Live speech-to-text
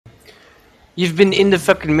You've been in the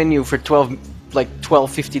fucking menu for 12,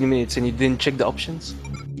 15 minutes and you didn't check the options?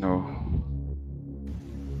 No.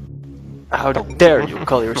 How dare you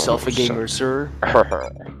call yourself a gamer, sir?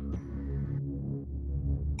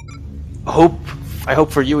 I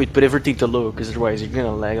hope for you it put everything to low, because otherwise you're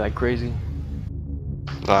gonna lag like crazy.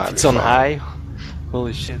 If it's on high,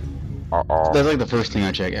 holy shit. That's like the first thing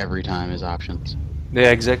I check every time is options.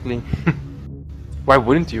 Yeah, exactly. Why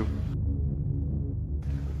wouldn't you?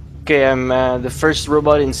 Okay, I'm the first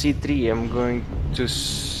robot in C3. I'm going to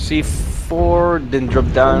C4, then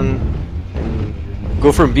drop down, and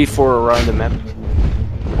go from B4 around the map.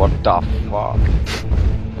 What the fuck?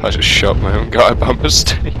 I just shot my own guy by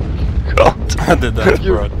mistake. God. I did that,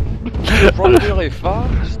 bro. You run really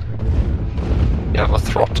fast. You have a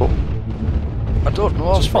throttle. I don't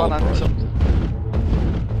know, Just fall, bro. something.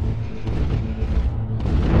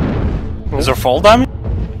 Is there fall damage?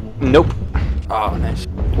 Nope. Oh, nice.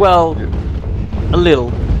 Well, a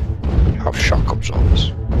little. You have shock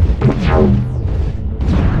absorbers.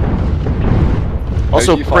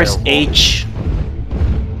 Also, do you press fire H.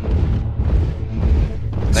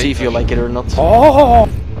 See if you like it or not. Oh!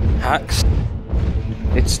 Hacks.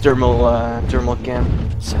 It's thermal cam.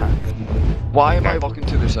 It's hacked. Why am I looking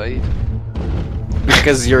to the side?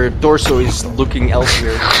 Because your torso is looking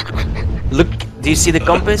elsewhere. Look, do you see the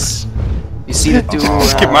compass? You see the two.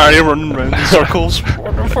 Kimahri running around in circles.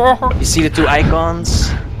 What the fuck? You see the two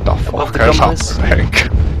icons The above fuck the is compass? happening?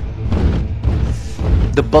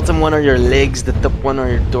 The bottom one are your legs, the top one are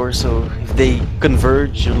your torso. If they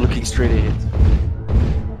converge, you're looking straight ahead.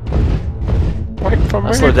 Wait for I'll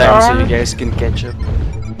me, slow down so you darling. guys can catch up.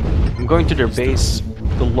 I'm going to their base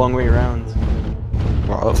the long way around.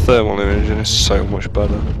 Wow, that thermal imaging is so much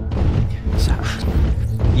better. It's hacked.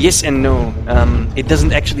 Yes and no. It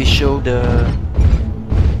doesn't actually show the...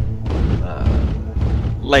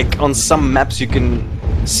 like on some maps you can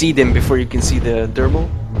see them before you can see the thermal.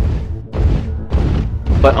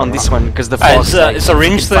 But on this one, because the fog is like it's a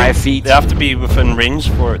range thing. 5 feet. They have to be within range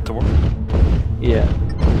for it to work. Yeah.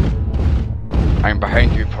 I'm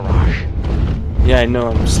behind you, Puraaj. Yeah, I know,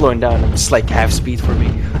 I'm slowing down. It's like half speed for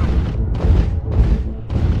me.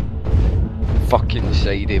 Fucking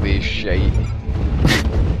sideways shite.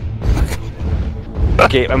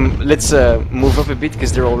 Okay, let's move up a bit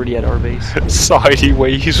because they're already at our base.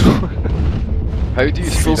 Sideways. How do you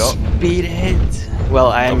Full speed up? speed ahead.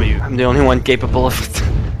 Well, I'm the only one capable of it.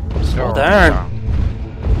 Slow down.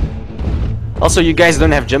 Also, you guys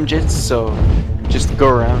don't have jump jets, so just go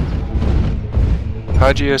around.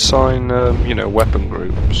 How do you assign, you know, weapon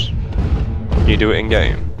groups? You do it in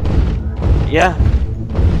game. Yeah.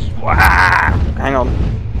 Hang on.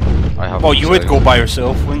 I have. Well, you would go by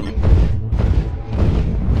yourself, wouldn't you?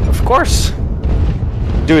 Of course.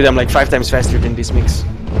 Dude, I'm like 5 times faster than this mix.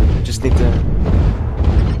 Just need to.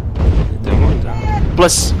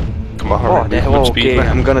 Plus. Come on, Okay,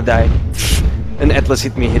 I'm gonna die. An Atlas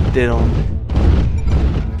hit me dead on.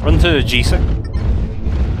 Run to the G6.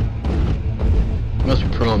 Must be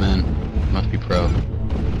pro, man. Must be pro.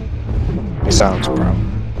 He sounds pro.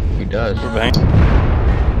 He does. We're behind.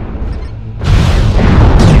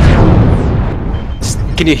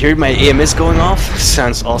 Can you hear my AMS going off?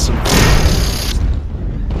 Sounds awesome.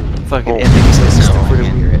 Fucking ending system for the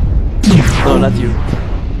hear it. No, not you.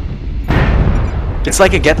 It's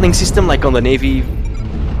like a Gatling system, like on the Navy, you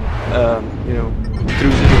know,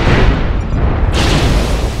 cruiser.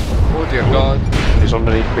 Oh dear God. He's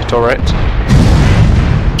underneath me turret.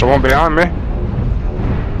 Someone behind me.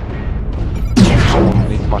 Someone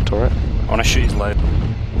underneath my turret. I wanna shoot his leg.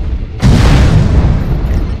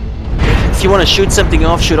 If you want to shoot something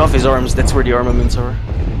off, shoot off his arms. That's where the armaments are.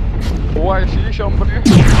 Oh, I see somebody.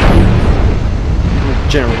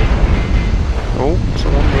 Generally. Oh,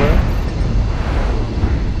 someone there.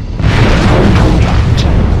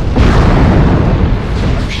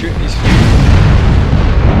 I'm shooting his feet.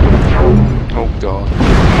 Oh God.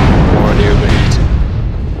 Already overheated.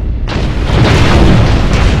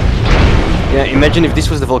 Yeah, imagine if this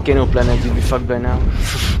was the volcano planet, you'd be fucked by now.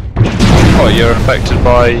 Oh, you're affected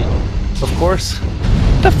by... Of course.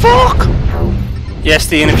 The fuck? Yes,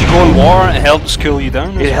 Dean, if you go in water, it helps cool you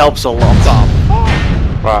down. It helps a lot.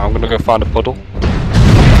 Right, I'm gonna go find a puddle.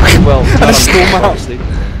 Well, not a snowman. obviously.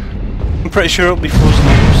 I'm pretty sure it'll be frozen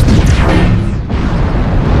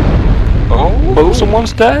Oh,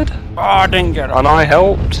 someone's dead? Oh, I didn't get it. And I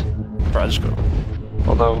helped. Let's go.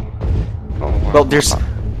 Although... Oh, Well, there's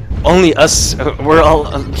only us. We're all.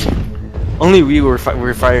 Only we were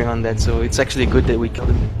firing on that, so it's actually good that we killed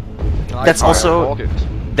him. That's also.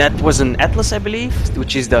 That was an Atlas, I believe,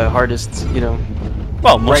 which is the hardest, you know,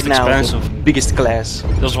 Well, most right now, expensive. the biggest class.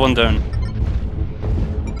 There's one down.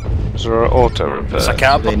 Is there an auto repair? It's a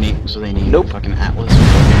cap. So they need Nope. fucking Atlas.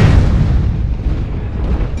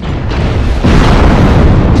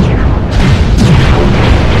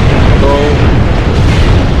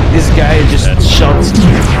 This guy just shot.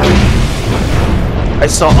 I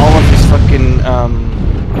saw all of his fucking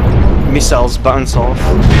missiles bounce off.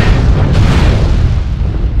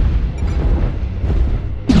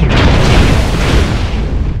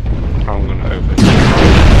 I'm gonna open.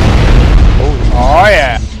 Oh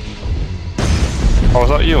yeah. Oh, is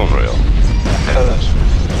that you, Unreal? Yeah, that's.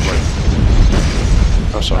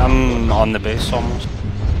 Oh, sorry. I'm on the base almost.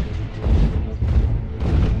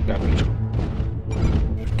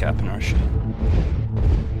 Capping our shit.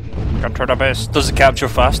 Capture the base. Does it capture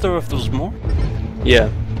faster if there's more? Yeah.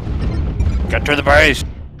 Get to the base.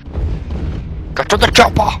 Get to the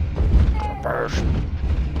chopper!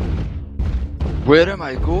 Where am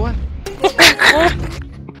I going?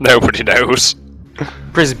 Nobody knows.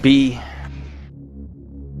 Press B.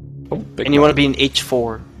 Oh, big And you want to be in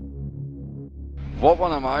H4. What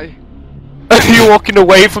one am I? You're walking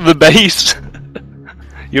away from the base.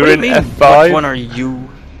 You're What in do you mean, F5. What one are you?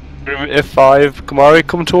 You're in F5. Kimahri,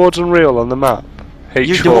 come towards Unreal on the map. H4.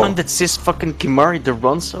 You're the one that says fucking Kimahri the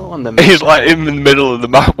Ronso on the map. He's like in the middle of the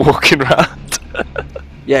map walking around.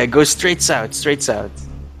 Yeah, go straight south, straight south.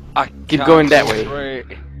 I Keep can't going that go way.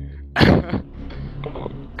 straight.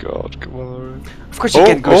 Oh god, Kimahri. Of course you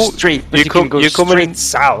can go straight, but you can go you're coming straight in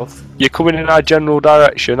south. You're coming in our general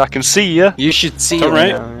direction. I can see you. You should see Turn him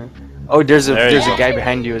right. now. Oh, there's a There you go. guy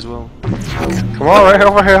behind you as well. Come on, right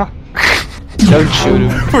over here. Don't shoot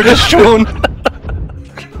him. We're just showing.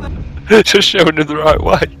 Just showing it the right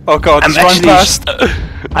way. Oh god, I'm it's run actually past.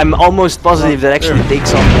 I'm almost positive that actually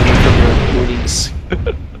takes off from your buildings.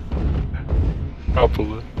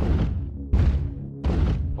 Probably.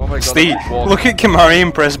 Oh my god. Steve, I'm walking. look at Kimahri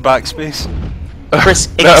and press backspace. Press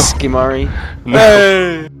No. X, Kimahri. No.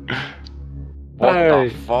 Hey. What Hey.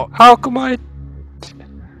 the fuck? How come I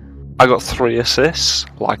got 3 assists,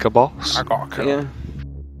 like a boss. I got a kill. Yeah.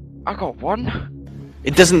 I got one.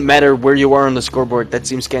 It doesn't matter where you are on the scoreboard. That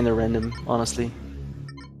seems kind of random, honestly.